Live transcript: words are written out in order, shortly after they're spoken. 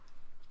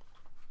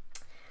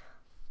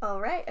All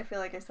right. I feel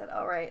like I said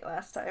all right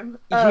last time.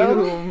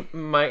 You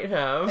might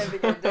have. I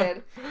think I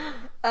did.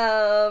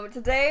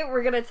 Today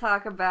we're going to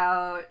talk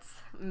about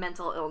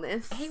mental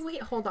illness. Hey,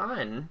 wait, hold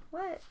on.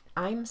 What?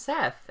 I'm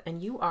Seth, and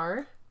you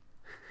are?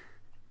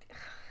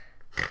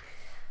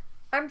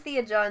 I'm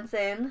Thea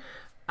Johnson.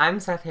 I'm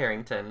Seth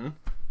Harrington.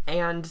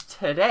 And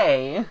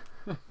today...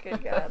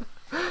 Good God.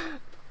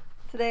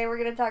 Today we're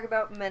going to talk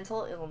about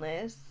mental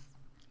illness.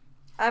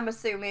 I'm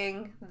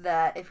assuming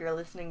that if you're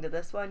listening to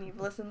this one, you've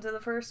listened to the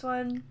first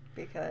one,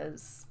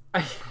 because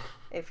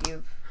if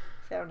you've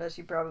found us,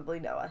 you probably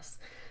know us.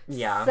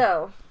 Yeah.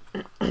 So,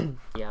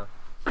 yeah.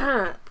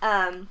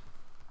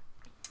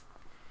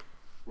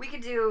 We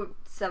could do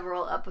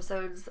several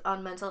episodes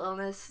on mental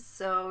illness,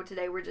 so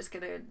today we're just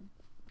going to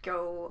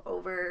go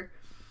over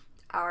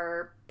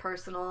our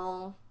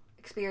personal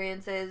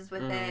experiences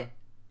with it,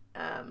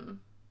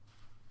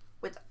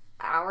 with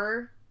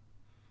our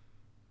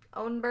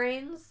own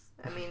brains.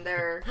 I mean,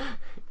 there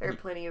are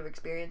plenty of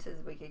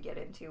experiences we could get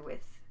into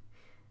with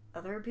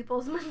other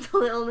people's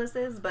mental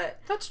illnesses, but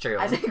that's true.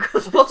 I think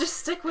we'll just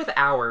stick with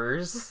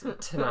ours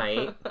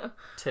today.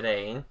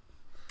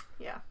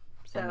 Yeah.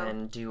 So. And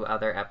then do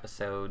other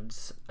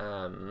episodes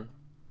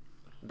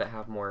that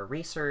have more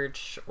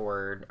research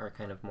or are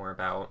kind of more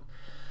about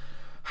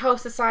how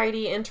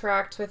society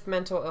interacts with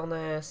mental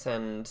illness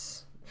and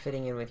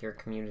fitting in with your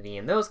community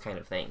and those kind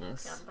of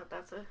things. Yeah, but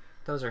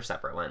those are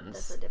separate ones.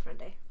 That's a different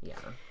day. Yeah.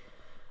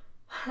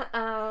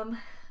 I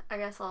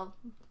guess I'll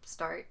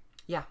start.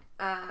 Yeah.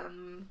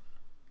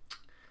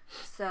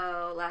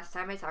 So last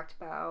time I talked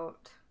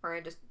about, or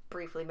I just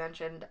briefly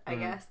mentioned, I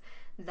guess,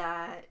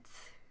 that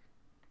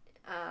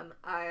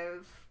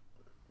I've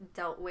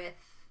dealt with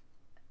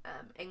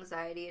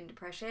anxiety and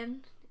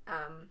depression.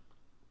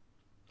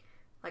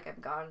 Like I've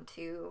gone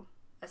to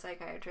a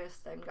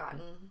psychiatrist and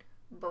gotten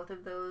both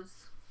of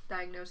those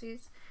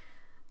diagnoses.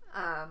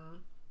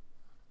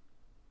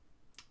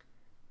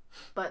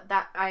 But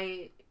that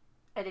I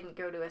didn't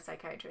go to a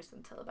psychiatrist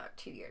until about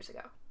 2 years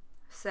ago.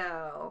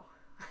 So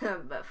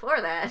before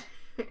that,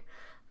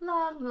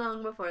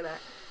 long before that,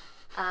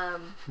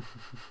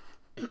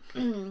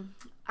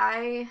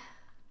 I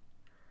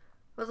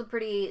was a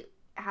pretty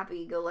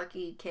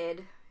happy-go-lucky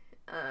kid.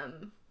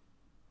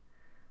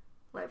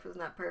 Life was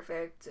not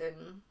perfect,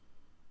 and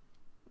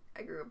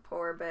I grew up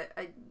poor, but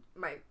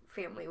my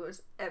family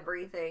was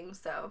everything,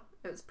 so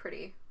it was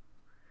pretty,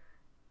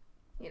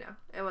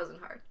 it wasn't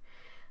hard.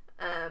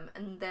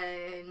 And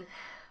then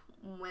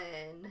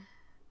when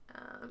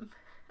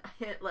I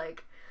hit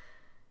like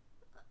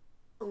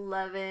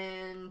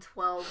 11,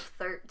 12,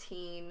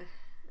 13,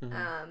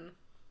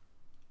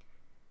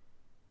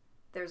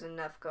 there's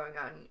enough going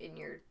on in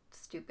your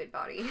stupid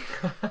body.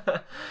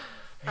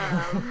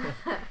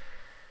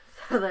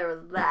 So there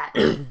was that.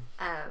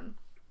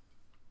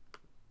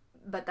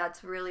 But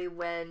that's really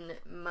when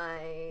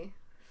my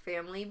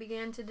family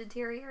began to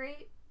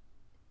deteriorate.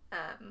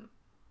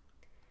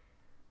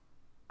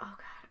 Oh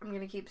God, I'm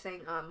gonna keep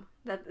saying I'm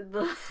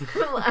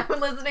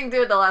listening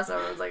to it the last time.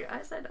 I was like,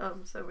 I said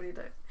so many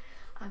times.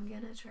 I'm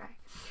gonna try.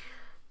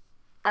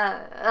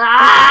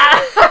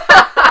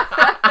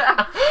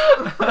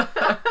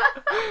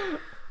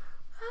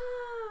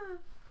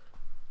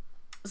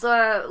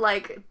 So,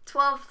 like,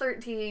 12,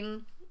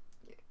 13,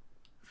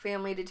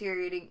 family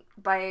deteriorating.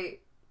 By,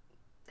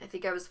 I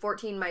think I was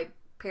 14, my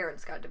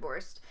parents got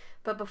divorced.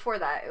 But before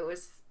that, it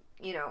was,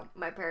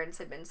 my parents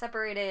had been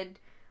separated.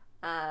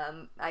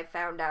 I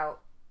found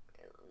out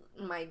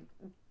my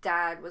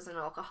dad was an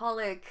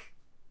alcoholic.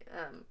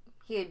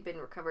 He had been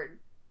recovered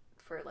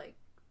for, like,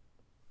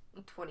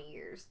 20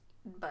 years,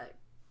 but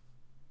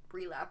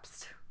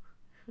relapsed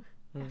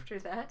after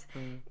that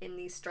in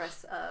the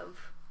stress of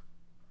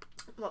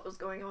what was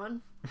going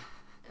on.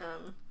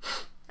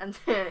 And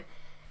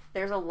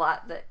there's a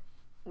lot that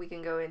we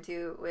can go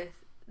into with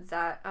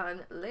that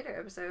on later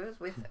episodes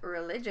with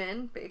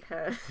religion,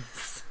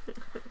 because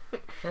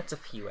that's a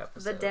few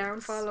episodes. The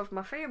downfall of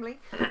my family.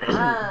 There,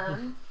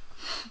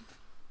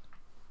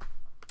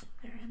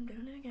 I'm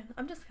doing it again.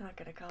 I'm just not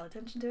gonna call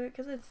attention to it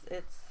because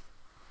it's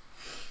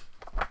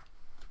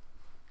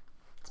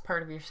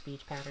part of your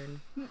speech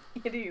pattern.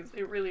 It is.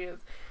 It really is.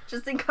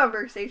 Just in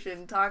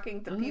conversation,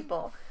 talking to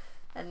people.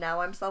 And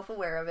now I'm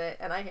self-aware of it,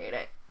 and I hate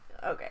it.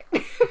 Okay.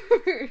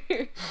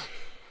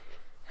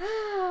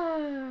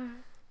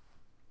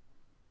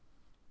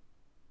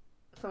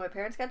 So my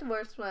parents got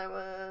divorced when I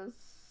was,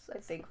 I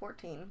think,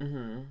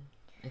 14.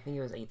 I think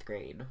it was 8th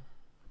grade.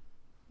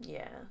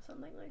 Yeah,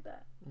 something like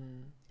that.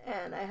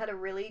 And I had a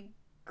really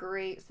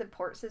great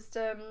support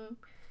system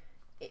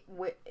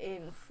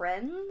in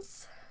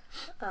friends.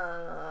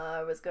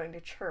 I was going to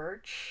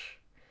church,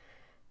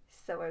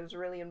 so I was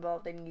really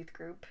involved in youth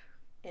group,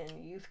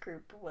 and youth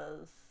group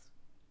was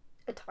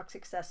a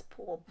toxic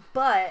cesspool,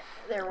 but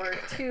there were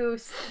two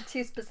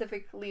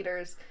specific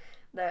leaders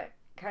that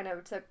kind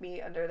of took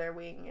me under their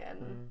wing,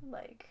 and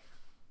like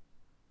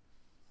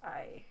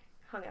I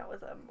hung out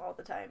with them all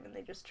the time, and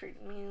they just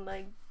treated me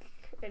like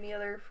any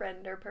other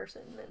friend or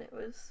person, and it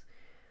was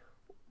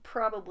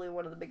probably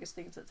one of the biggest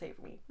things that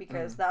saved me,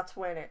 because that's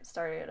when it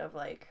started of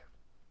like,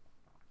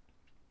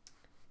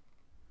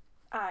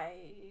 I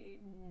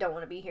don't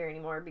want to be here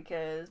anymore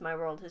because my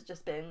world has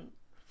just been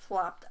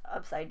flopped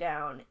upside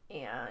down,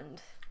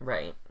 and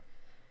right,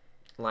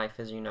 life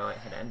as you know it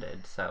had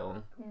ended.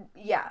 So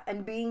yeah,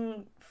 and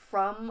being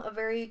from a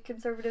very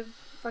conservative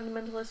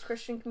fundamentalist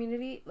Christian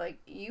community, like,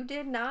 you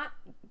did not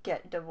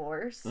get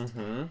divorced.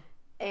 mm-hmm.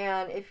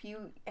 And if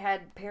you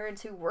had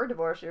parents who were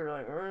divorced, you were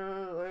like,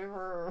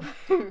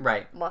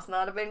 right, must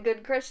not have been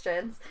good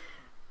Christians.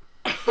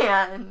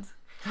 And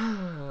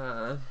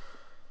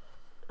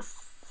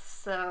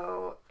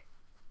so,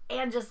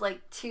 and just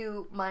like,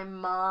 too, my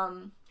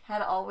mom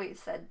had always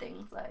said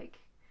things like,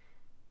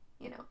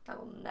 you know, that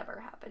will never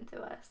happen to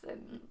us,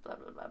 and blah,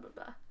 blah, blah, blah,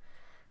 blah.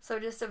 So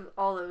just of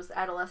all those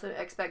adolescent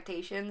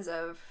expectations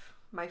of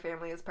my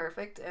family is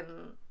perfect, and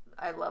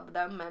I love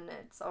them, and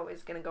it's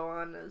always going to go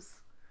on as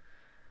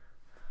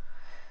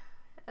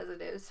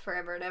it is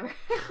forever and ever.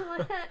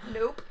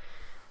 Nope.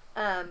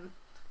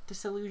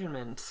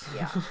 Disillusionment.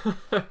 Yeah.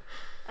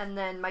 And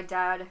then my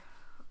dad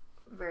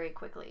very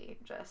quickly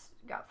just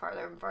got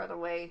farther and farther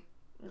away,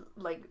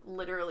 like,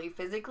 literally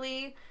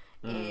physically,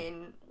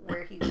 in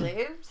where he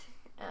lived.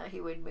 He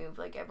would move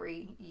like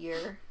every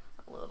year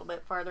a little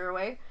bit farther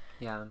away.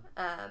 Yeah.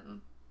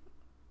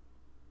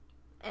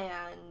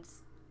 And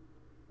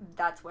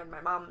that's when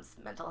my mom's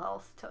mental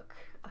health took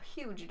a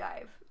huge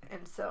dive.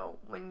 And so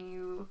when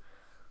you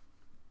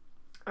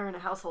are in a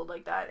household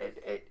like that,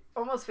 it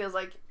almost feels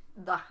like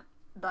the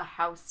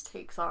house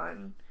takes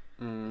on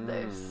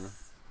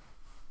this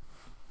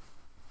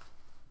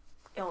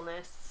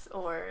illness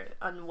or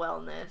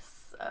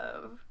unwellness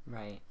of,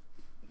 right,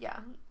 yeah,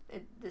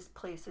 this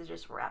place is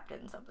just wrapped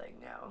in something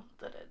now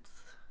that it's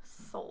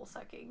soul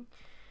sucking.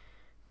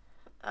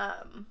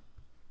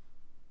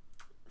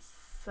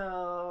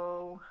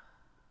 So,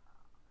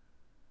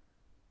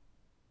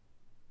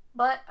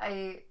 but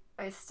I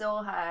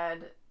still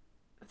had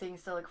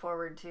things to look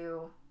forward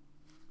to,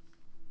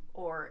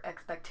 or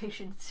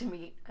expectations to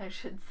meet, I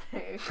should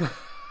say.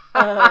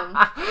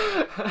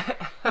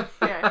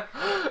 Yeah.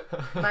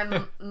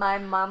 My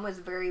mom was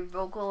very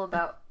vocal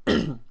about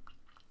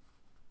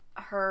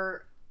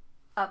her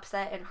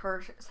upset and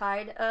her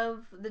side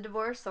of the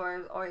divorce, so I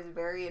was always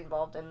very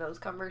involved in those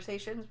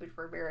conversations, which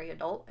were very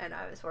adult, and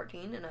I was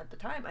 14, and at the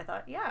time I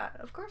thought, yeah,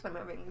 of course I'm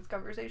having these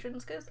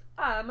conversations because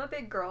I'm a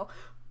big girl.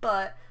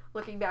 But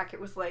looking back, it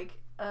was like,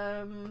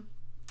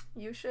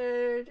 you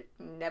should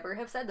never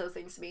have said those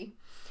things to me.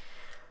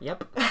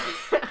 Yep.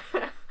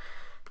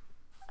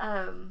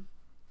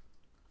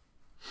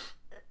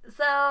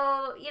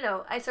 So, you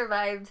know, I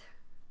survived,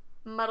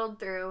 muddled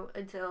through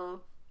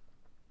until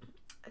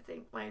I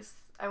think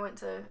I went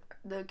to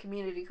the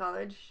community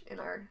college in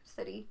our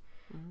city,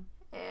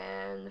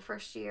 and the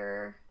first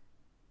year,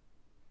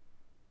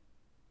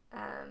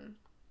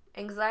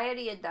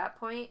 anxiety at that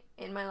point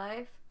in my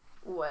life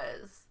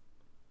was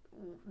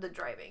the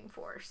driving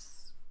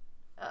force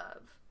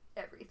of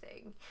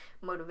everything.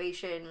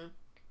 Motivation,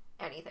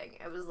 anything.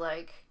 It was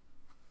like,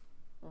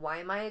 why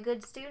am I a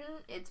good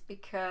student? It's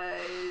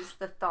because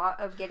the thought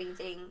of getting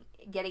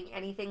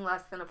anything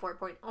less than a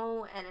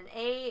 4.0 and an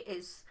A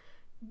is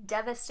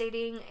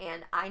devastating,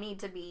 and I need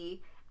to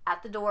be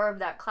at the door of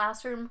that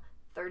classroom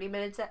 30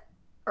 minutes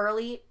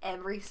early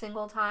every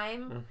single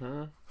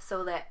time,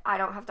 so that I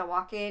don't have to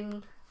walk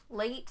in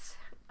late.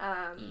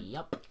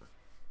 Yep.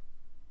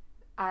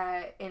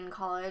 In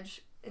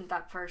college, in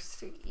that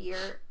first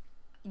year,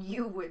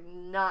 you would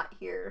not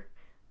hear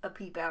a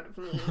peep out of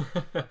me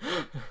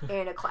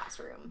in a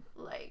classroom.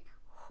 Like,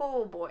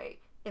 oh boy,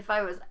 if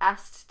I was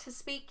asked to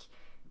speak,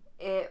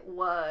 it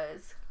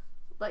was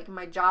like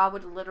my jaw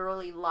would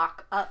literally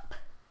lock up,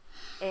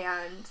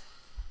 and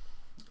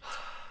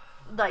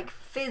like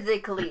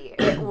physically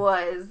it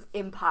was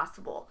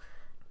impossible.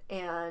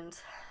 And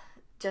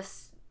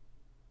just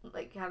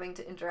like having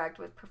to interact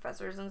with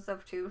professors and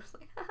stuff too, it's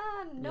like,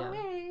 no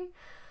way.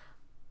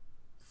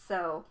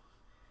 So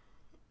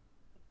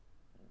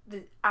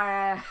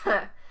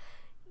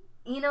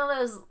you know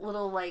those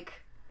little,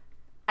 like,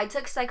 I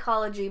took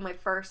psychology my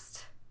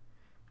first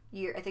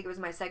year, I think it was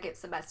my second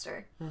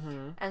semester,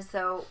 and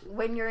so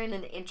when you're in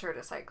an intro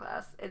to psych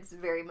class, it's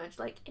very much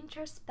like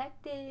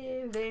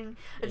introspective, and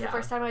it's the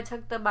first time I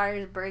took the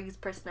Myers-Briggs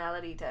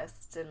personality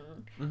test,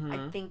 and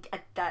I think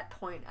at that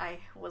point I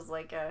was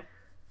like a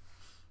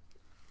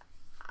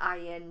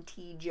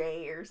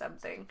INTJ or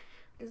something.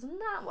 Is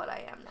not what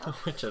I am now.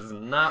 Which is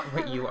not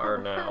what you are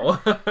now.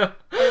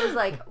 It was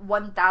like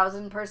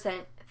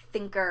 1000%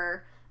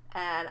 thinker,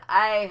 and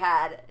I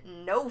had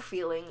no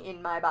feeling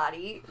in my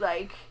body.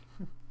 Like,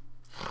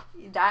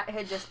 that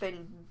had just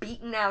been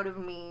beaten out of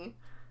me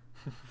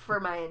for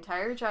my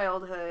entire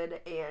childhood,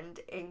 and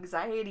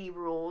anxiety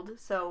ruled.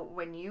 So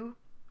when you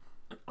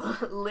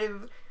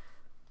live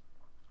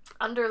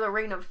under the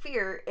reign of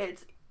fear,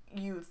 it's,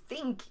 you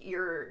think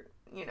you're,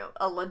 you know,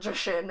 a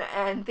logician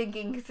and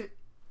thinking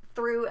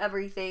through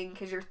everything,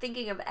 because you're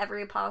thinking of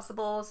every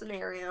possible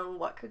scenario,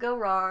 what could go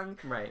wrong.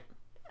 Right.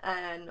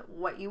 and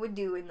what you would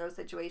do in those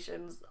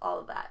situations, all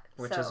of that.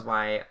 Which is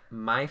why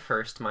my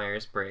first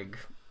Myers-Briggs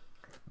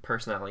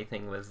personality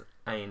thing was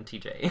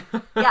INTJ.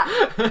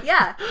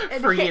 Yeah.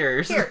 And For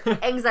years. Here,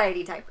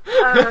 anxiety type.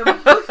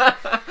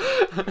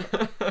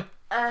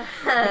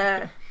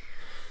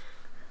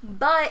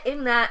 But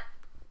in that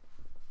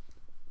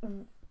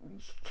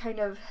kind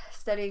of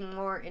studying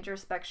more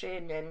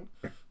introspection, and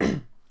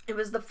it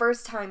was the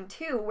first time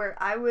too where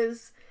I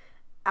was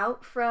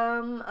out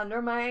from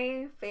under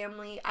my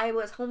family. I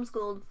was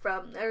homeschooled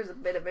from, there's a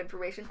bit of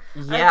information.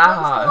 Yeah.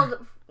 I was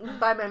homeschooled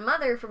by my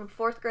mother from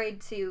 4th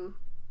through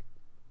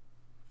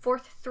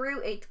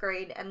 8th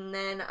grade, and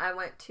then I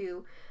went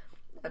to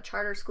a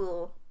charter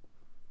school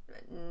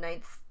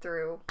 9th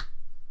through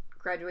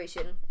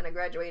graduation, and I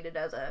graduated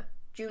as a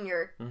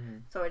junior,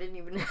 so I didn't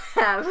even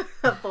have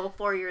a full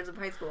 4 years of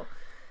high school.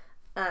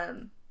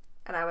 And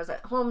I was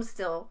at home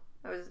still.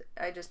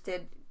 I just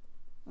did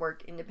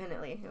work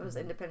independently. It was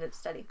independent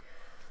study.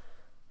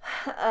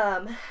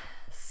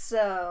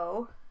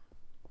 So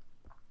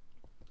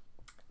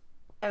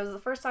it was the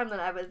first time that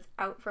I was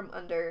out from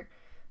under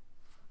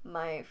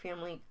my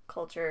family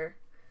culture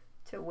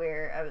to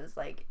where I was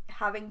like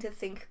having to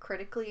think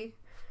critically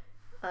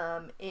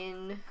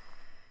in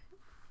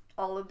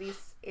all of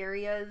these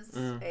areas.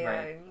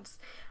 And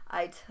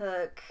I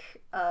took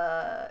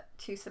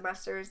 2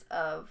 semesters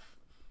of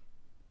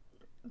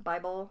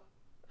Bible.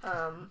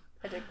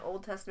 I took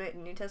Old Testament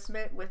and New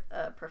Testament with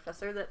a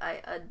professor that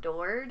I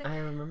adored. I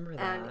remember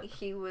that. And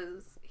he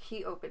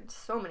opened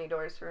so many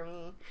doors for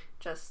me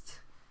just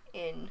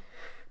in...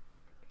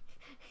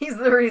 He's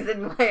the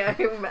reason why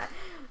I'm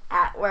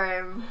at where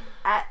I'm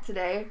at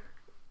today.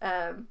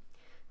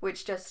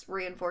 Which just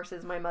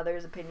reinforces my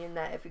mother's opinion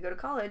that if you go to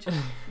college,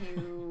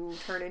 you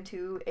turn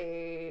into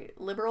a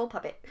liberal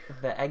puppet.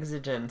 The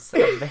exigence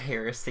of the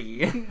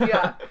heresy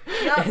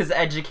is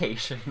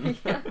education.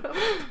 Yeah.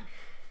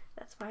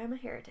 That's why I'm a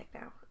heretic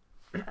now.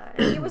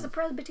 He was a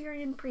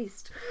Presbyterian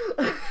priest.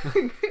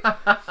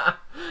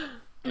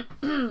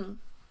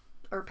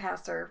 Or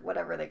pastor,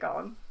 whatever they call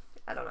him.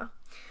 I don't know.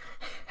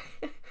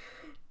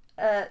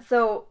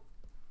 So,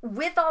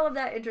 with all of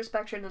that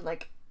introspection and,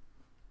 like,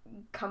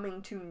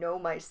 coming to know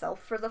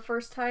myself for the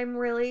first time,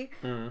 really,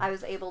 I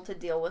was able to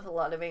deal with a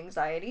lot of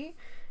anxiety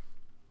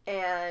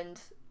and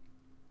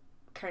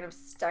kind of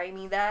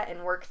stymie that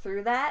and work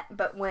through that.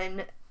 But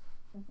when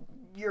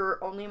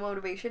your only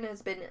motivation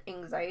has been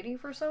anxiety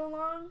for so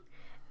long,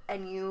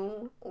 and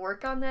you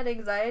work on that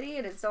anxiety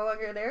and it's no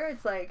longer there,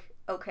 it's like,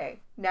 okay,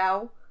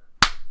 now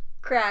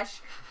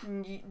crash.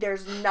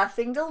 There's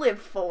nothing to live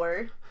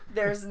for.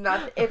 There's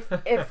nothing.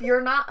 If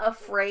you're not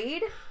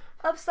afraid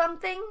of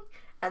something,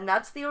 and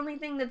that's the only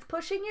thing that's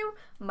pushing you,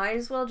 might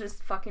as well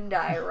just fucking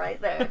die right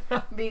there.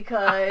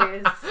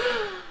 Because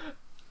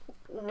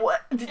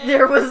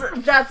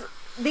that's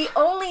the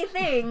only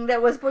thing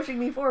that was pushing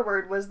me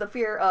forward, was the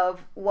fear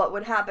of what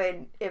would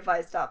happen if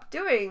I stopped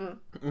doing,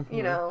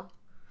 you know,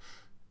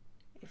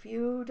 if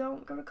you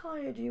don't go to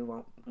college, you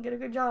won't get a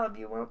good job,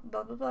 you won't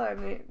blah blah blah. I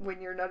mean,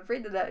 when you're not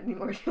afraid of that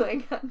anymore, you're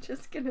like, I'm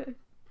just gonna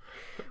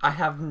I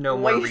have no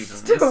more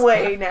reasons. Waste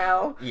away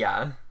now.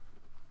 Yeah.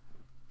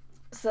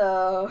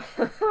 So,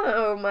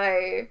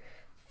 my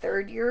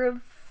 3rd year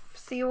of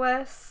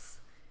COS,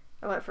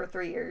 I went for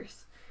 3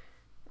 years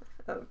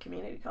of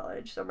community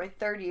college. So my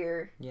 3rd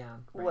year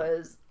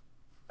was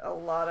a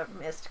lot of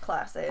missed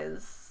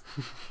classes,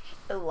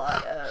 a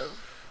lot of,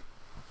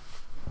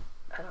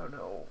 I don't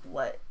know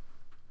what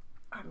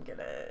I'm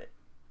gonna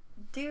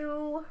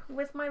do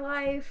with my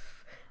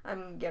life.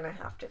 I'm gonna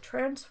have to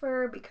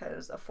transfer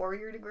because a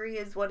 4-year degree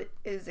is what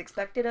is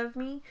expected of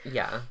me.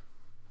 Yeah.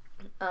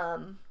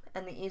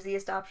 And the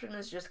easiest option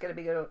is just gonna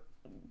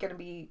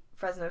be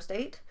Fresno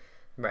State.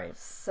 Right.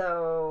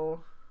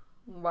 So,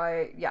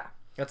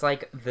 It's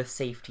like the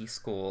safety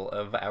school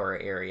of our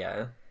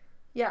area.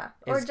 Yeah.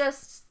 Or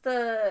just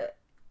I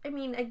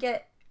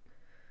get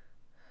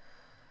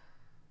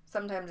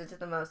sometimes it's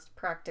the most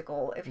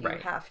practical if you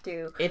have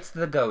to. It's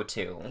the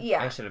go-to.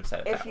 Yeah. I should have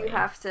said it if you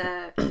have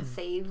to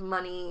save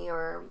money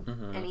or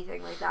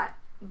anything like that.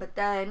 But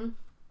then,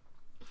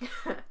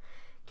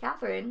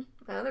 Catherine,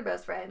 my other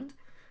best friend,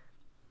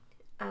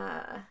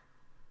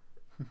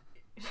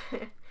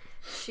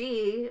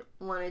 she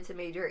wanted to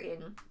major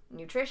in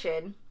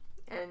nutrition,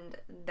 and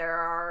there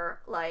are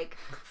like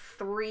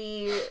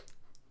 3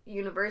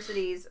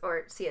 universities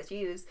or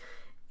CSUs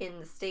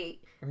in the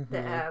state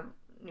that have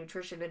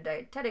nutrition and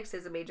dietetics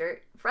as a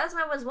major.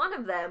 Fresno was one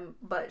of them,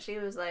 but she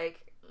was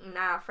like,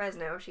 nah,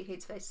 Fresno, she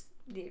hates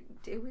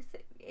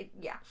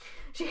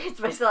she hates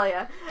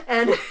Visalia,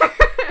 and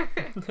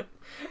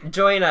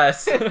join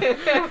us.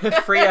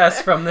 Free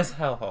us from this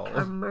hellhole.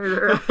 A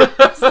murderer.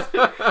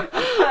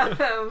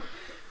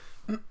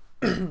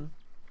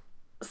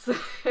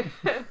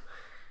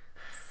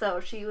 So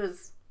she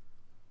was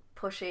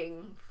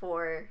pushing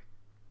for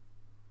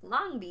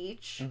Long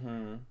Beach,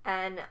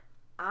 and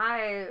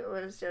I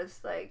was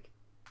just like,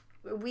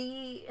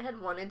 we had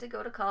wanted to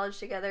go to college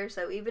together,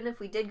 so even if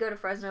we did go to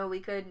Fresno, we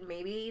could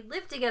maybe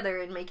live together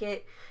and make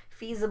it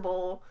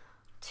feasible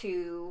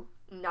to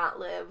not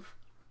live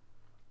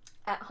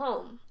at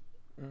home.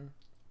 Mm.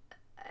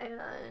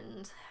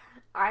 And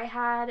I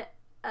had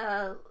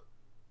a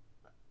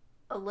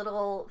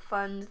little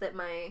fund that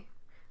my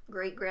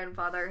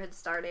great-grandfather had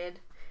started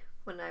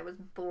when I was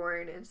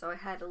born, and so I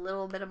had a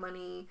little bit of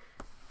money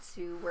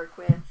to work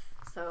with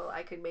so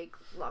I could make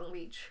Long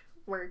Beach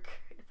work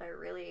if I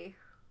really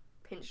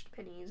pinched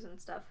pennies and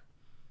stuff.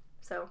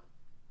 So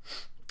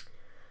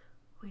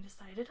we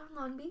decided on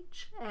Long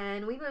Beach,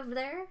 and we moved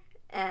there,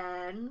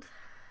 and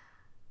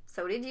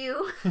so did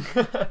you.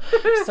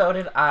 So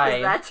did I.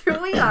 'Cause that's who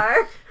we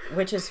are.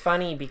 Which is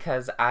funny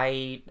because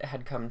I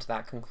had come to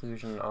that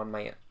conclusion on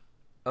my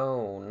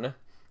own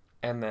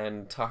and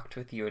then talked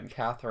with you and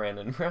Catherine,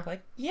 and we're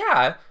like,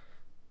 yeah,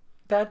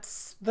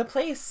 that's the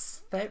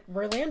place that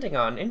we're landing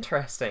on.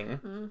 Interesting.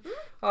 Mm-hmm.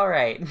 All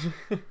right.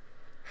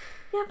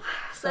 Yep.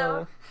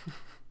 So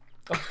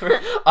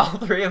all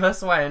three of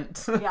us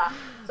went. yeah.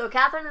 So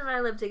Catherine and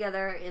I lived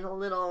together in a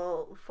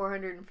little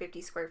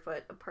 450 square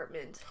foot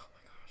apartment. Oh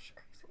my gosh,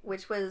 crazy.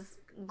 Which was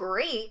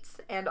great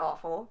and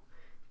awful.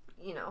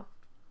 You know,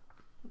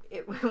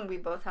 we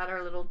both had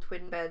our little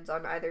twin beds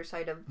on either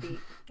side of the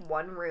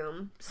one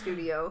room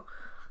studio.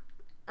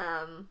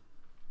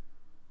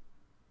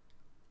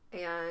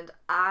 And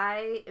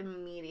I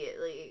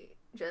immediately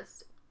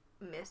just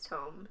missed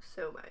home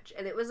so much.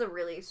 And it was a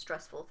really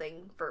stressful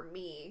thing for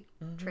me,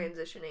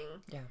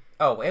 transitioning. Yeah.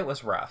 Oh, it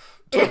was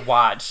rough to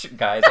watch,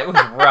 guys. It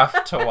was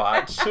rough to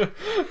watch.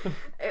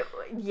 It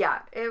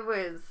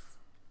was.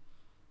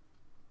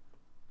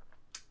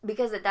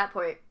 Because at that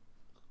point,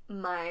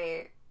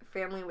 my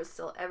family was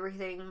still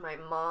everything. My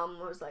mom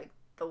was like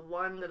the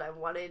one that I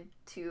wanted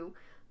to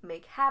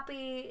make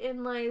happy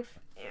in life,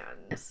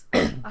 and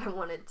I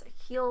wanted to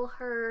heal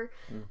her,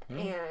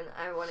 and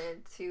I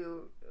wanted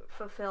to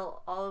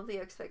fulfill all of the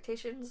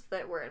expectations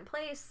that were in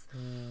place.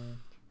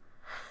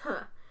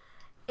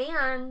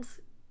 And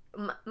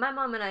my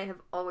mom and I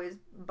have always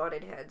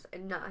butted heads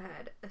and not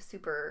had a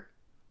super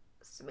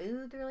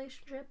smooth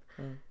relationship.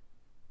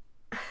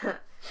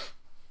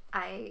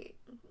 I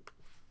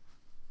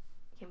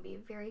can be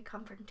very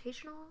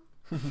confrontational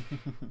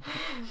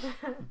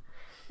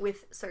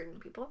with certain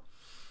people.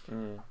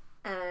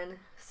 And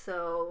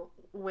so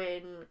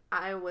when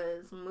I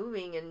was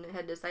moving and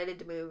had decided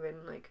to move,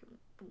 and like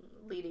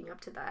leading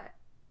up to that,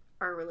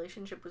 our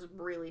relationship was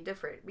really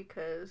different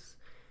because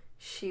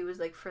she was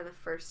like for the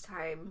first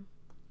time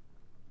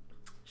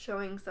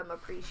showing some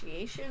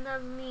appreciation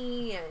of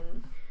me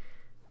and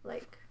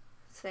like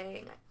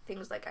saying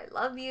things like I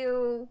love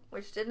you,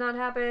 which did not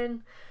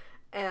happen,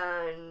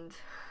 and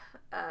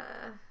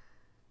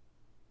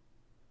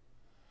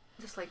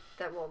just like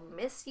that we'll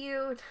miss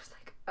you. And I was like,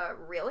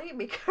 really?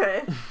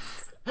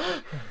 Because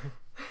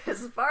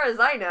as far as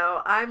I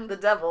know, I'm the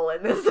devil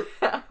in this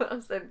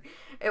house. And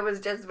it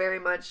was just very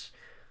much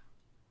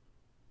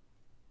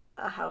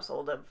a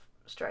household of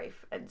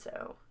strife, and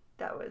so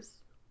that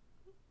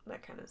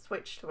kind of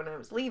switched when I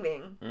was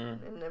leaving,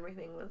 and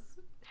everything was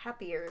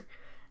happier.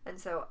 And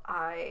so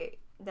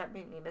that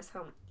made me miss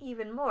home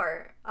even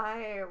more.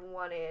 I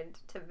wanted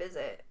to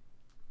visit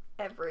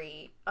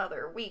every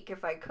other week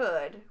if I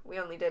could. We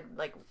only did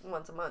like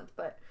once a month,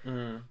 but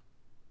and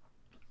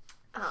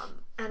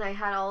I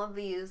had all of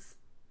these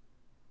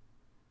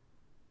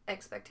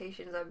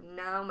expectations of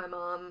now my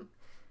mom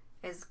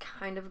is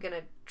kind of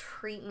gonna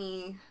treat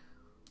me,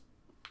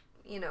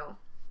 you know,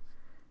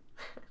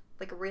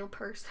 like a real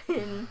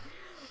person,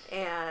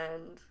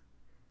 and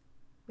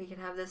we can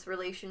have this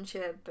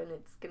relationship and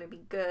it's gonna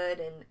be good.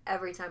 And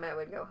every time I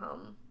would go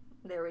home,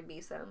 there would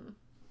be some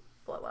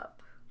blow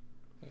up.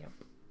 Yep.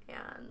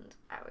 And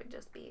I would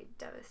just be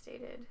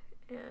devastated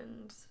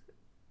and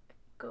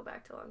go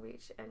back to Long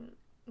Beach and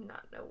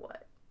not know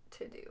what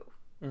to do.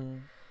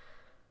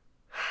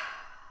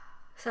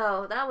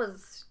 So that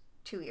was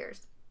 2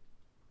 years.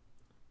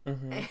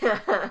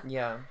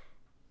 Yeah.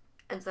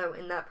 And so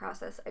in that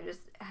process, I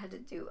just had to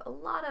do a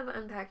lot of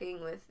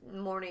unpacking with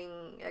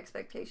morning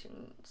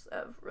expectations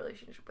of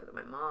relationship with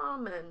my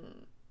mom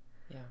and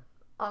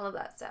all of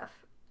that stuff.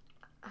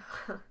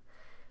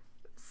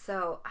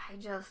 So I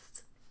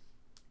just,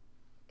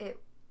 it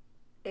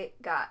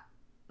got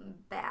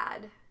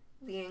bad.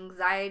 The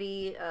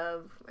anxiety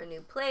of a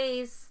new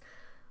place,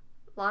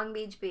 Long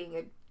Beach being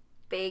a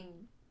big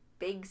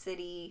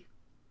city,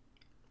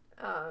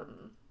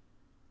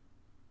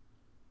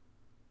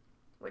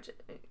 which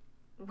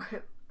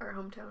our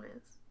hometown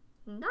is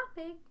not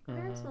big,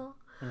 very small,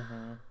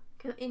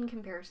 in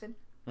comparison.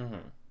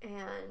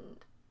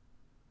 And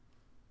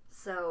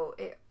so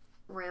it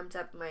ramped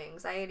up my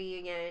anxiety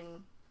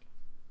again,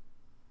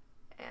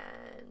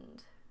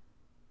 and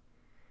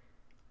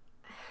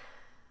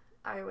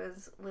I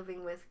was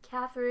living with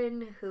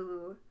Catherine,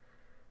 who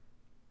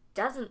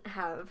doesn't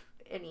have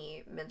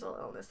any mental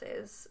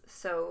illnesses,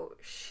 so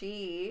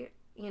she,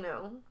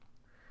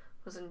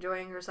 was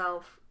enjoying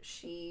herself.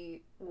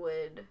 She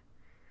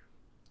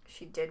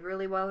did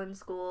really well in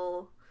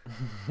school.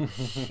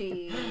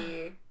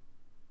 She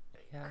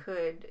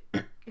could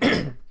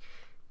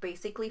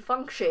basically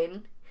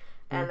function,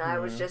 And I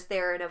was just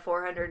there in a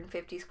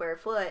 450 square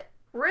foot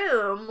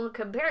room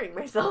comparing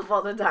myself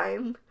all the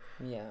time.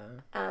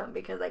 Yeah.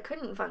 Because I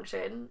couldn't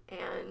function.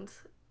 And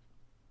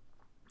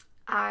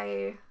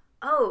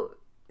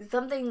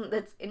something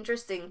that's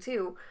interesting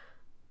too,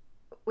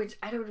 which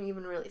I don't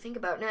even really think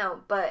about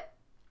now, but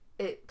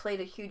it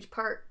played a huge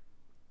part,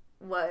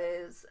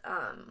 was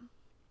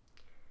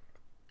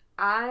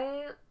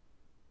I,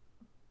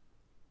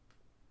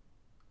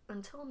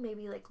 until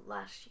maybe like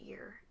last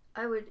year,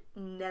 I would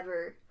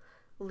never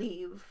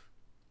leave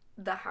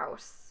the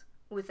house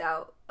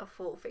without a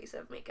full face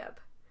of makeup.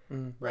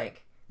 Right.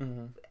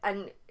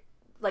 And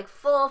like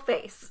full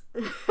face.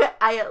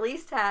 I at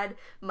least had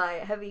my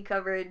heavy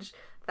coverage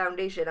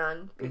foundation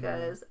on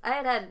because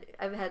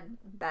I've had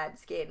bad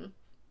skin,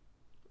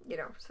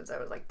 since I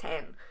was like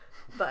 10.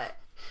 But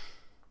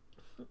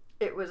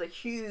it was a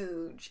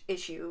huge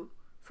issue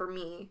for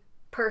me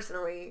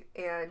personally,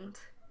 and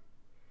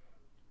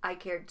I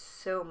cared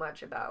so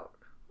much about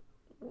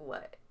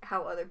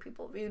how other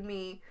people viewed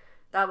me.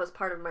 That was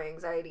part of my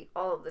anxiety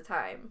all of the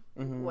time,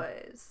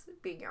 was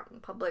being out in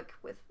public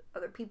with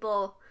other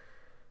people,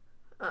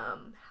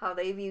 how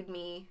they viewed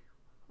me,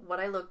 what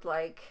I looked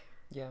like.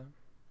 Yeah.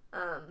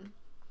 And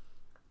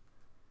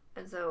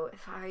so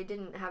if I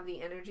didn't have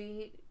the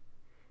energy,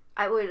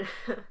 I would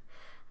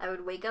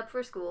wake up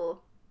for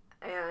school,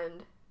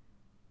 and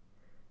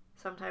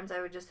sometimes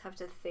I would just have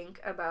to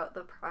think about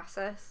the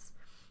process,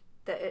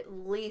 the at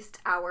least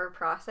hour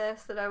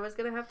process that I was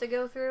going to have to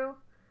go through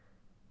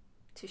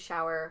to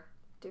shower,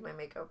 do my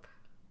makeup,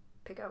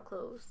 pick out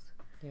clothes.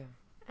 Yeah.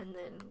 And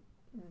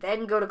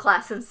then go to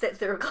class and sit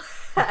through a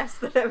class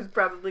that I was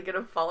probably going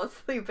to fall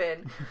asleep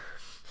in.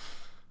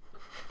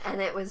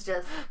 And it was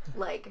just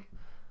like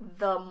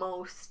the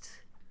most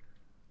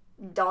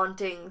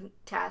daunting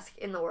task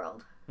in the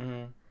world.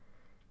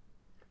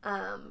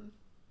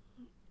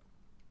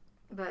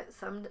 But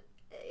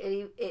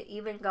it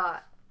even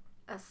got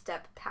a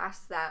step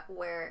past that,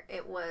 where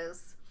it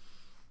was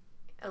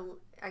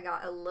I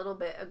got a little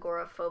bit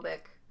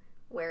agoraphobic,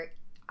 where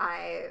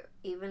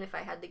even if I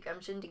had the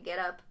gumption to get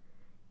up,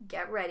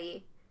 get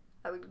ready,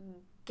 I would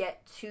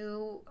get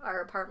to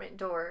our apartment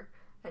door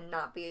and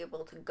not be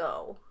able to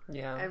go.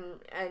 Yeah.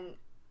 And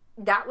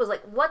that was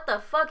like, what the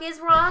fuck is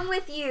wrong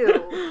with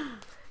you?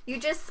 You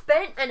just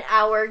spent an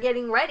hour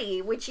getting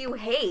ready, which you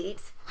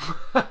hate.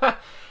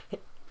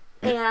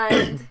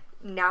 And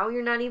now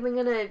you're not even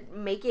gonna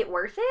make it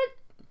worth it?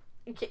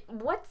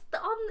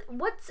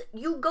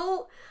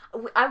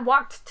 I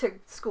walked to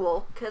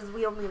school because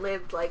we only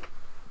lived like,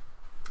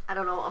 I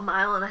don't know, a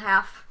mile and a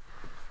half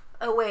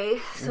away,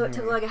 so it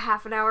took like a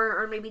half an hour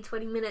or maybe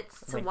 20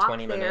 minutes to walk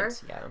 20 there.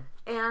 Minutes, yeah.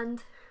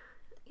 And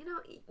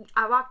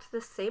I walked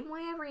the same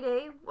way every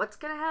day. What's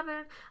gonna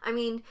happen? I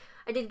mean,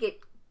 I did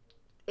get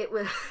it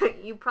was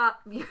you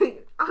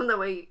on the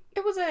way.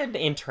 It was an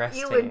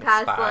interesting you would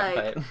pass spot,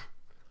 like but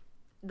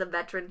the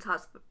Veterans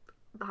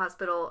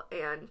Hospital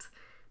and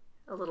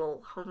a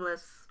little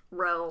homeless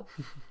row.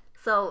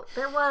 So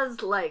there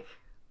was like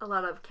a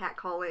lot of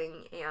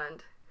catcalling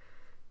and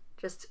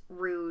just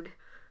rude,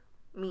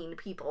 mean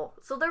people.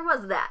 So there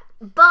was that.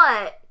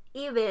 But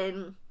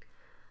even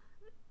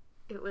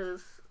it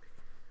was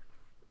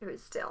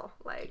still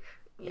like,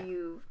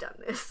 you've done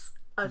this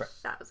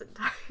 1,000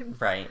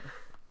 times. Right.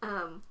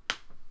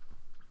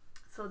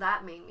 So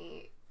that made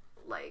me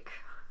like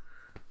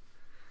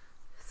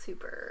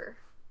super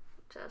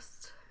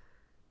just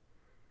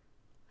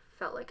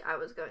felt like I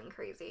was going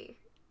crazy,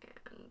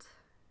 and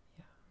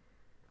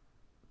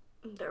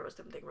there was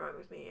something wrong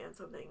with me and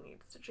something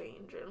needs to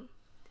change.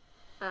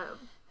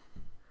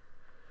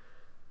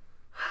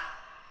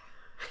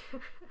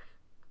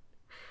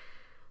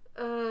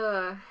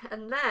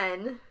 And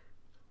then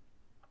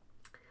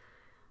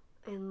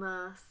in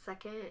the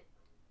second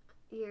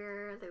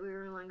year that we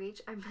were in Long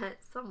Beach, I met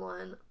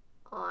someone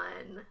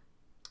online.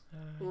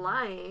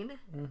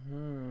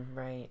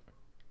 Right.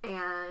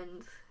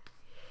 And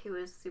he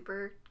was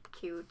super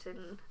cute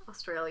and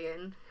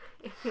Australian.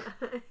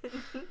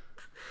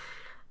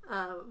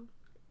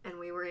 And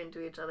we were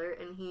into each other,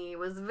 and he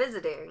was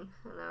visiting,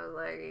 and I was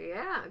like,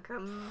 yeah,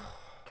 come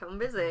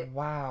visit.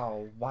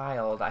 Wow,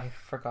 wild. I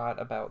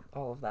forgot about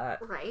all of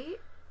that. Right?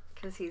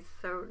 Because he's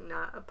so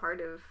not a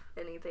part of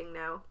anything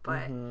now,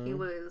 but he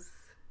was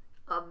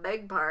a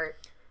big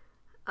part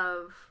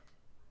of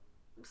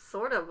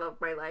sort of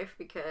my life,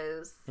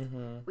 because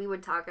we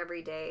would talk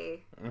every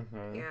day,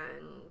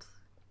 and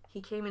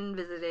he came and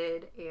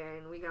visited,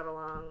 and we got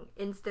along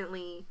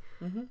instantly,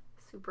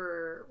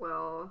 super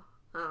well,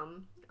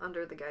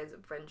 under the guise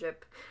of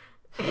friendship.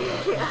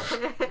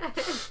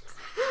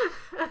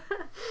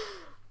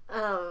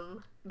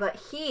 But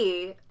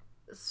he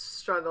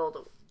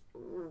struggled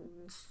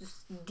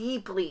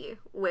deeply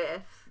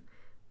with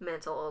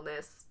mental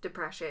illness,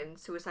 depression,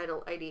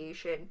 suicidal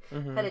ideation,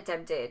 had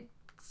attempted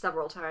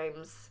several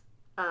times.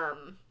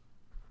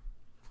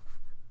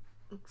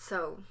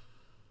 So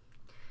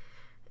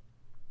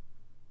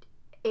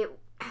it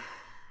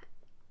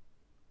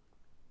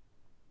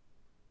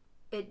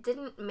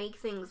didn't make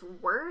things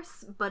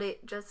worse, but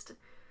it just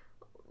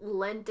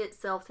lent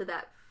itself to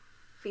that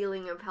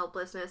feeling of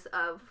helplessness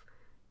of,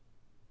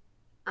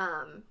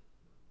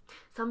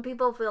 some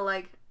people feel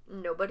like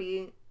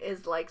nobody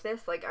is like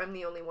this, like I'm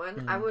the only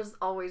one. I was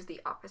always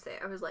the opposite.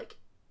 I was like,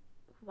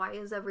 why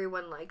is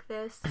everyone like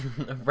this?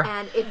 Right.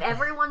 And if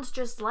everyone's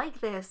just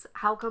like this,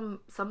 how come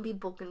some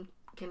people can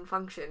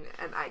function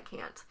and I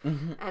can't?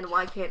 And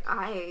why can't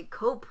I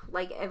cope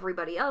like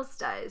everybody else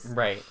does?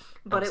 Right.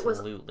 But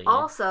Absolutely. it was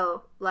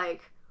also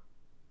like,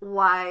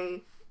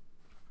 why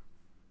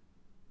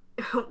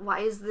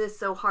is this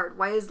so hard?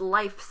 Why is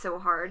life so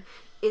hard?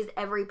 Is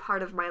every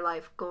part of my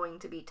life going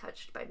to be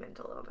touched by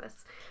mental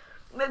illness?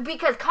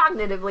 Because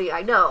cognitively,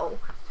 I know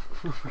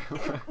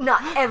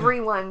not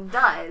everyone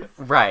does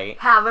Right.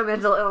 have a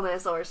mental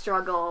illness or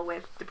struggle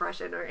with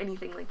depression or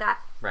anything like that.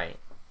 Right.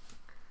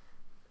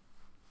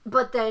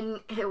 But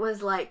then it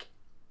was like,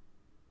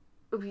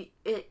 the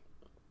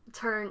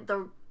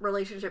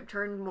relationship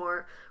turned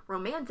more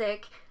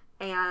romantic,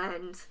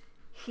 and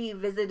he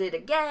visited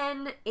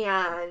again,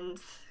 and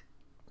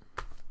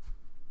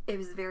it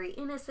was very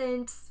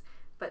innocent,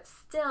 but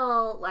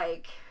still,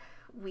 like,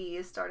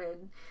 we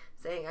started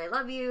saying I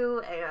love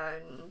you,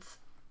 and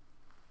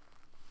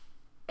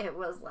it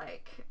was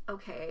like,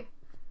 okay,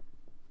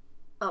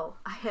 oh,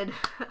 I had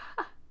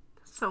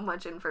so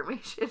much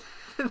information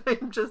that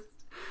I'm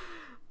just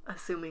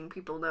assuming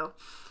people know.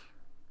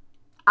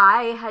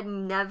 I had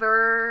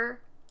never,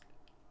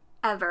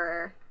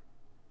 ever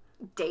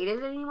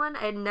dated anyone.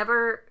 I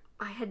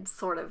had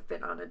sort of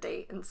been on a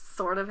date and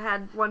sort of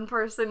had one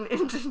person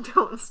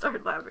don't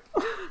start laughing.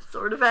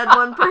 Sort of had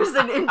one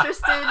person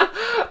interested,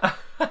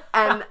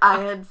 and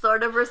I had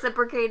sort of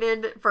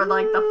reciprocated for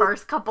like the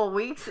first couple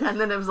weeks, and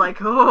then it was like,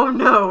 oh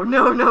no.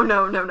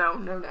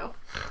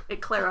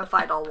 It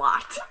clarified a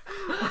lot.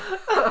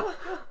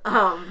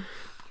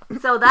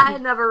 So that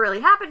had never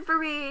really happened for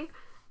me,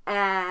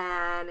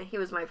 and he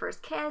was my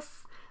first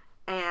kiss,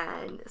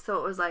 and so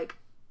it was like,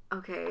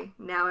 okay,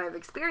 now I've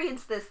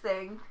experienced this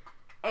thing,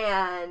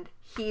 and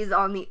he's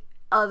on the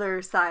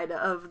other side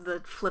of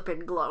the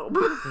flippin' globe.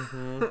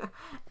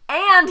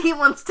 And he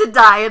wants to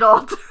die at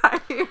all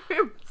times.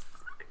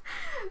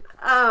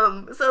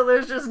 So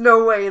there's just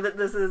no way that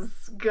this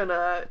is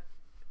gonna,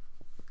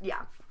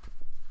 yeah.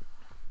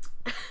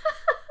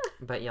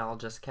 But y'all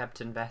just kept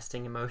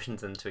investing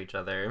emotions into each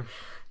other.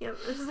 Yep,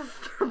 just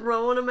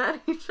throwing them at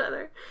each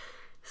other.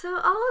 So all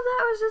of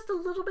that was just a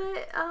little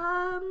bit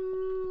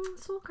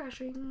soul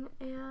crushing,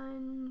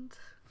 and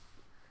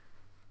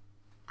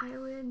I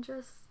would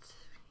just,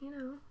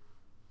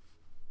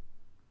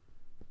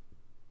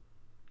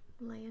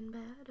 lay in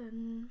bed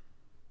and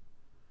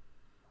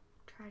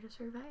try to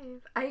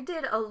survive. I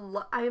did a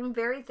lot. I am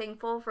very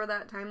thankful for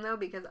that time though,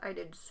 because I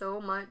did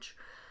so much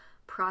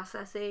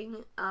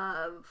processing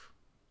of,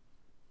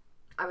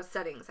 I was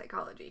studying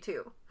psychology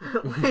too,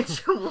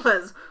 which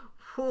was,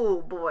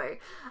 oh boy,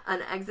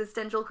 an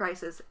existential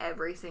crisis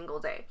every single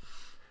day.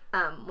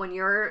 When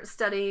you're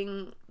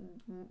studying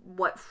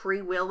what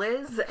free will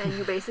is, and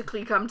you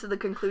basically come to the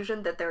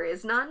conclusion that there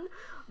is none,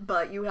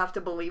 but you have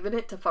to believe in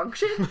it to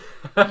function,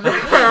 life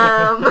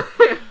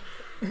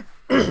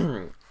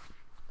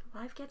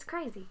gets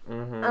crazy.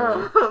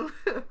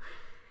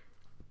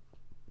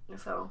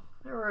 So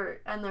there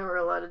were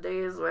a lot of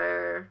days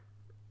where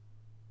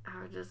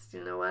I would just,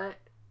 you know what?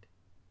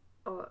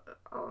 All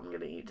I'm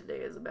gonna eat today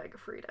is a bag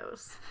of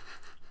Fritos.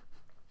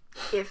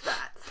 If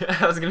that.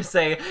 I was gonna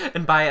say,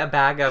 and buy a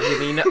bag of, you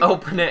mean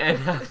open it and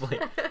have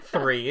like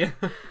 3.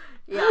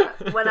 Yeah,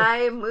 when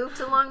I moved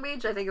to Long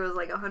Beach, I think it was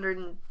like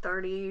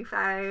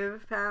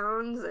 135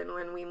 pounds, and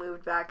when we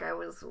moved back, I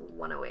was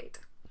 108.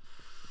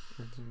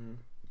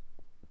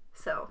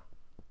 So,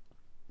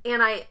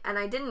 and I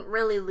didn't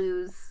really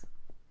lose.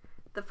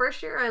 The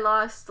first year I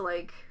lost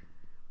like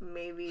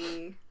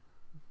maybe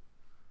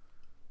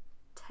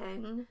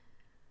 10.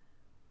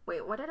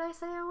 Wait, what did I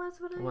say I was?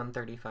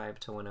 135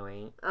 to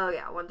 108. Oh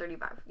yeah,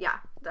 135. Yeah,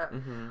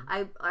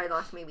 I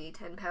lost maybe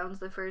 10 pounds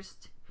the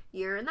first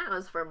year, and that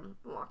was from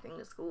walking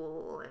to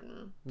school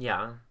and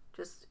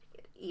just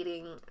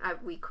eating.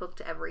 We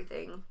cooked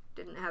everything.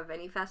 Didn't have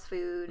any fast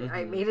food.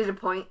 I made it a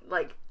point,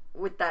 like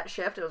with that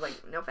shift, it was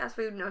like no fast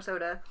food, no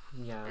soda.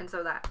 Yeah. And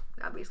so that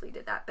obviously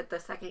did that. But the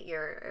second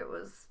year, it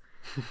was.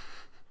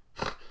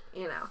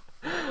 It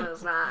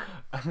was not.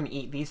 I'm gonna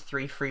eat these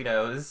 3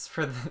 Fritos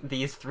for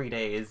these 3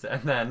 days,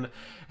 and then,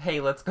 hey,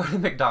 let's go to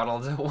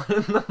McDonald's at 1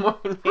 in the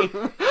morning.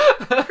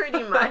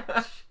 Pretty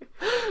much.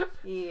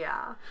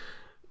 Yeah.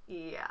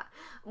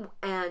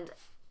 And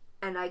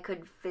I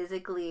could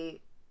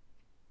physically,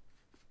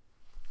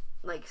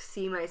 like,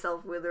 see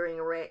myself withering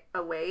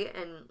away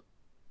and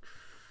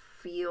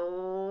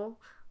feel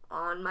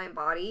on my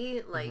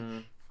body, like,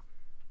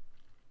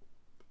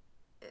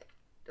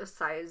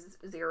 size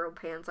 0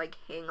 pants like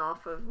hang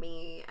off of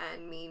me,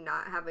 and me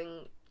not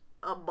having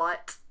a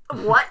butt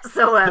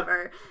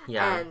whatsoever.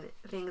 And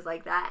things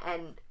like that,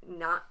 and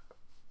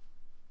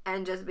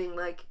just being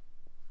like,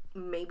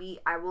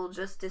 maybe I will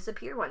just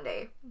disappear one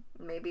day,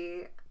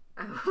 maybe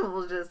I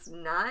will just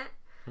not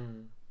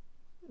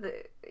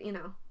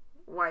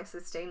why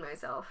sustain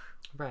myself?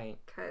 Right.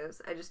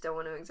 Because I just don't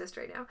want to exist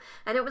right now.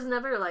 And it was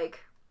never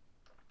like,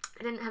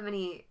 I didn't have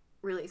any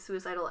really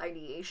suicidal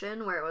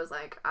ideation where it was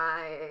like,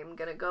 I'm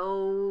gonna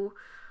go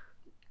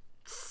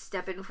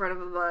step in front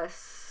of a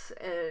bus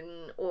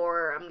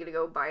or I'm gonna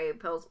go buy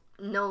pills.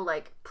 No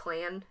like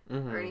plan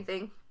or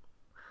anything.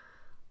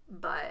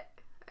 But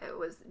it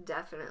was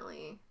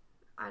definitely,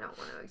 I don't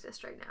want to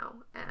exist right now.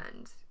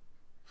 And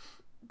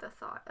the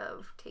thought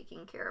of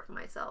taking care of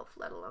myself,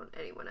 let alone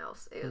anyone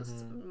else,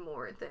 is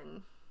more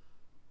than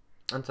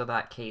And so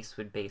that case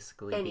would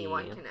basically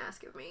anyone be can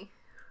ask of me.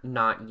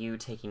 Not you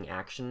taking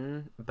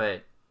action,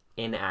 but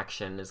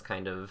inaction is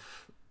kind of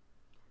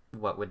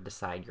what would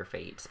decide your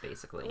fate,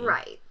 basically.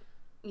 Right.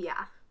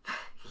 Yeah.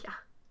 Yeah.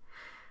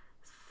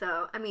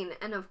 So, I mean,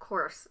 and of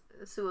course,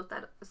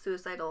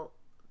 suicidal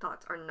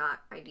thoughts are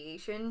not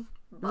ideation.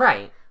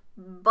 Right.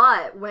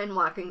 But when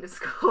walking to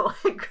school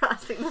and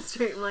crossing the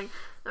street, I'm like,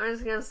 I'm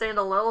just going to stand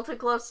a little too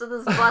close to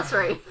this bus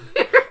right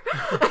here.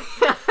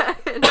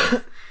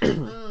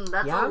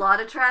 That's a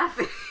lot of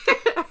traffic.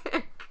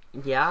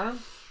 Yeah.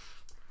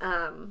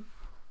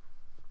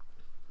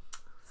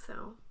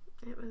 So,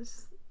 it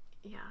was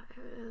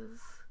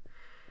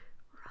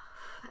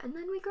rough. And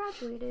then we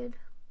graduated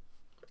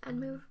and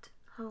moved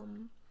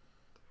home,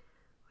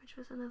 which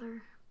was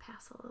another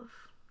passel of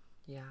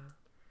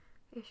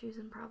issues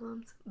and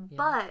problems. Yeah.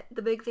 But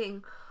the big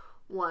thing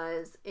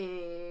was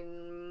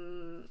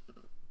in,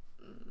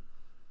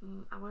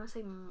 I want to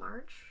say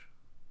March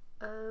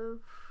of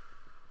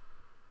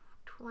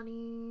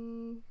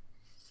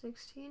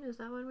 2016. Is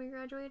that when we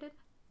graduated?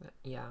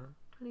 Yeah.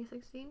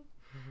 2016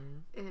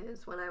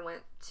 is when I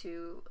went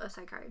to a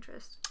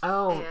psychiatrist.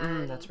 Oh,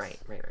 that's right.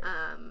 Right.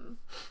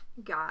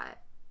 Got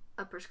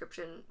a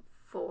prescription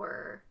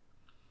for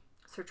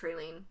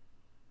sertraline,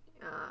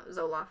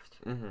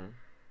 Zoloft.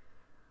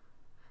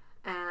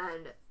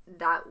 And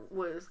that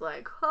was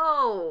like,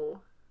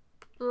 oh,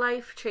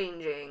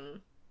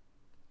 life-changing.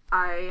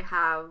 I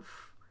have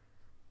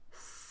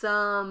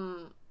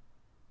some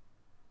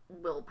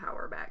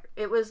willpower back.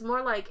 It was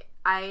more like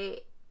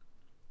I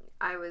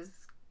was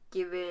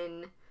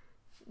given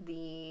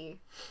the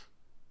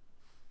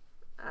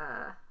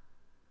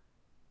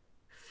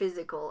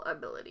physical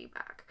ability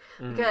back.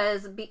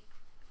 Because,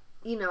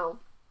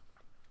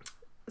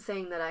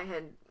 saying that I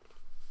had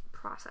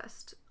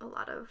processed a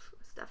lot of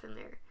stuff in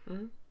there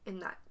in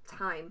that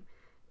time,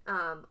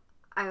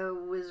 I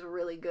was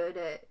really good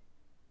at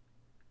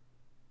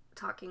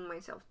talking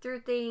myself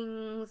through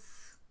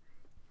things,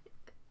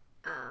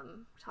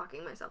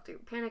 talking myself through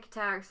panic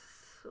attacks,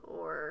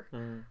 or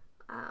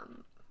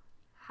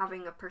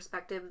having a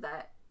perspective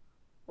that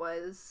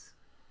was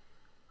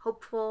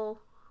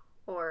hopeful,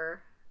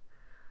 or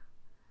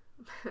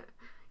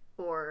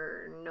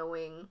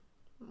knowing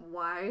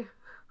why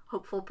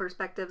hopeful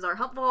perspectives are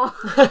helpful.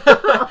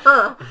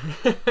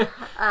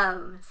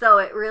 So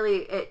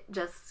it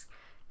just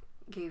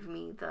gave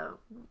me the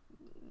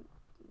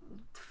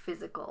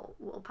physical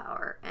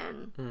willpower,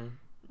 and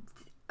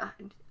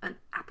an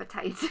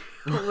appetite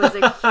was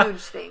a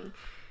huge thing.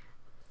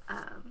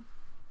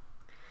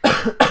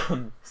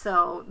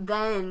 So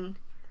then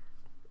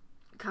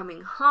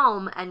coming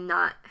home and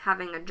not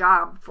having a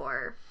job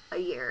for a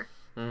year,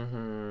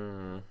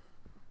 that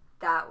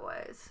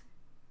was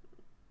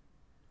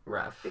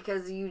rough,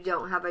 because you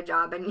don't have a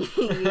job and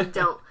you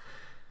don't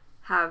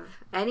have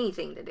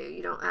anything to do.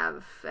 You don't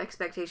have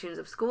expectations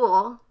of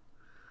school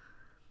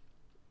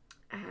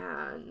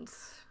and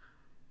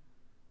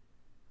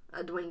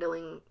a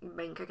dwindling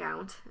bank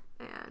account,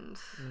 and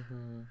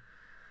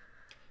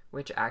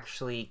which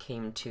actually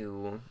came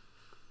to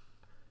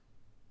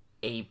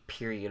a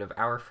period of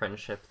our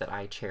friendship that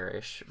I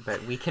cherish,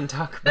 but we can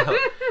talk about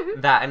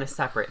that in a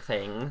separate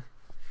thing.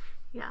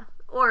 Yeah,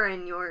 or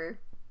in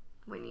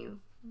when you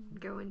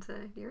go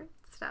into your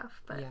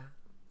stuff, but yeah,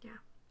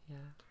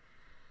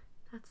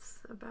 that's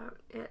about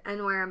it.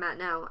 And where I'm at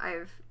now,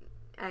 I've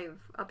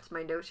upped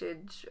my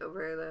dosage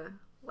over the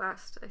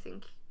last, I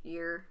think,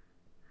 year,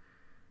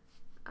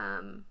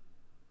 and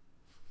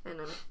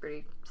I'm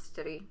pretty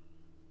steady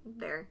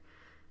there.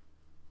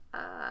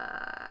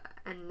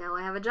 And now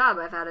I have a job.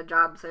 I've had a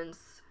job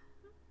since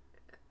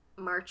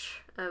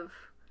March of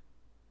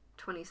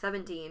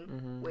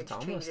 2017, which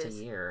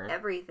changes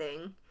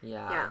everything.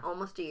 Yeah,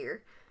 almost a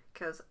year,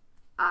 because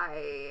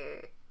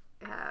I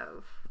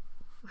have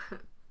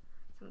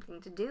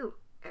something to do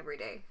every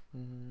day.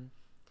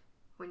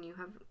 When you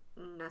have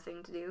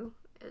nothing to do,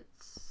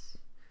 it's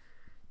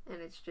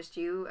just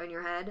you and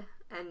your head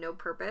and no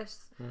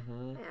purpose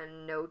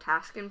and no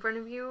task in front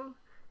of you.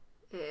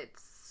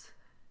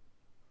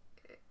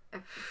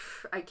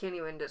 I can't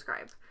even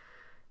describe.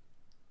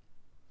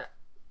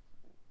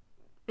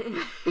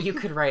 You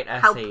could write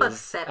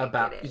essays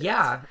about it is.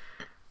 Yeah.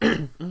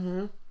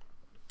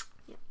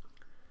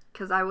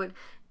 Because I would,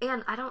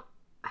 and I don't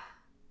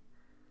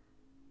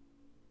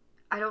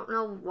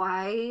know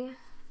why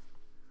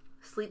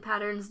sleep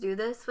patterns do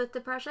this with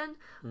depression,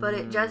 but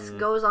it just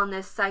goes on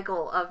this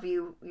cycle of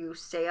you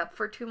stay up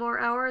for 2 more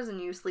hours and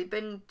you sleep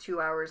in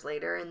 2 hours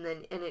later, and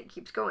it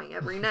keeps going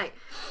every night.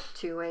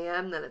 2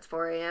 a.m., then it's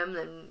 4 a.m.,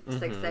 then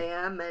 6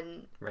 a.m.,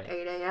 and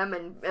 8 a.m.,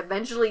 and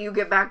eventually you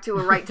get back to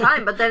a right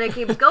time, but then it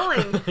keeps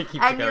going.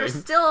 You're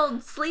still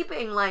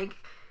sleeping, like,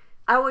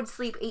 I would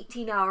sleep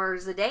 18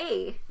 hours a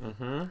day.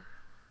 Mm-hmm.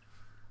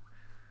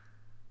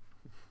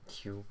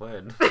 You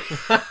would.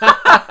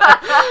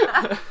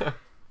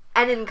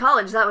 And in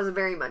college, that was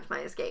very much my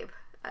escape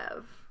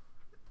of,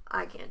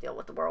 I can't deal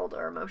with the world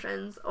or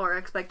emotions or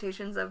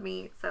expectations of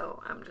me,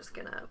 so I'm just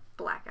gonna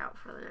black out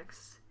for the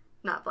next,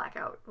 not black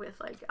out with,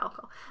 like,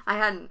 alcohol.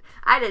 I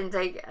didn't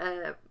take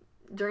a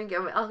drink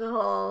of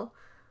alcohol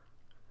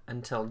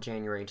until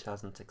January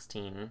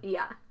 2016.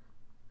 Yeah.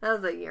 That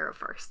was a year of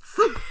firsts.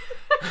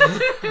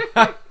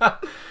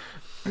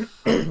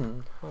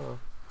 Oh.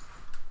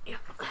 Yeah.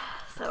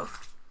 So.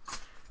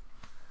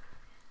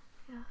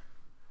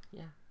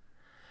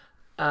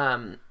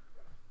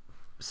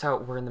 So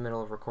we're in the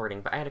middle of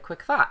recording, but I had a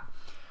quick thought.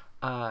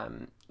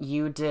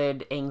 You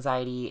did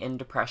anxiety and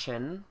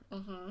depression.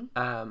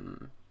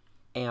 Mm-hmm.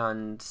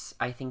 And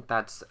I think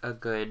that's a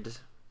good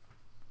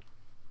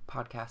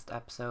podcast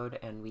episode,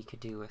 and we could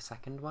do a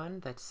second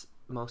one that's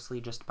mostly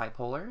just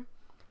bipolar.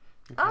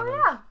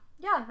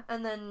 Yeah.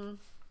 And then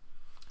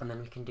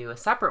we can do a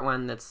separate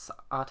one that's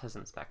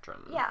autism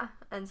spectrum. Yeah,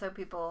 and so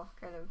people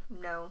kind of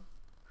know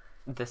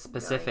the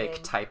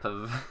specific type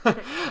of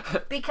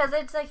because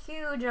it's a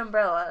huge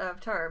umbrella of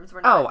terms.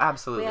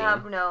 Absolutely. We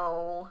have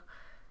no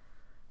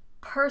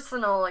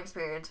personal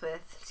experience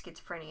with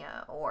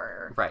schizophrenia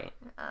or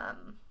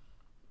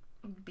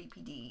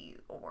BPD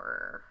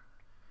or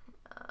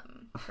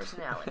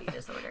personality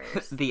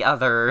disorders. The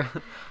other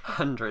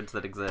hundreds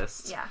that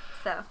exist. Yeah.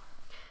 So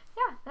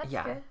that's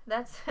good.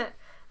 That's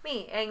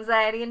me,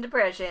 anxiety and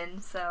depression.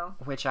 So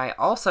which I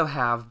also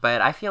have,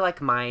 but I feel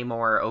like my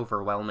more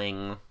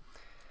overwhelming.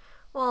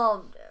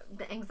 Well,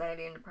 the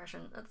anxiety and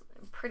depression, that's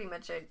pretty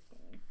much a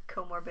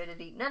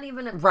comorbidity. Not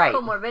even a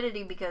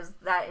comorbidity, because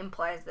that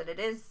implies that it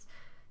is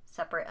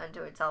separate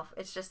unto itself.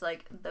 It's just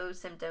like those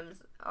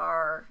symptoms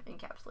are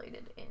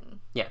encapsulated in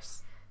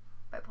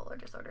bipolar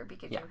disorder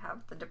because you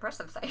have the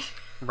depressive side.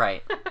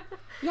 Right.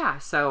 Yeah,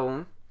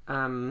 so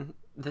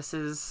this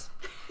is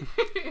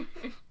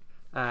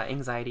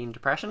anxiety and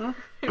depression.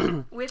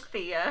 With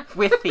Thea.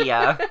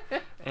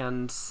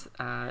 And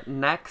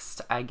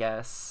next, I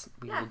guess,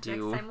 we will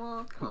do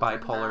we'll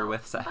bipolar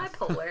with Seth.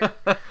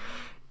 Bipolar.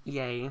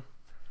 Yay.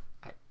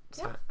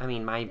 So, I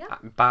mean, bye.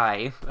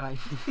 Bye,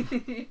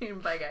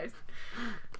 guys.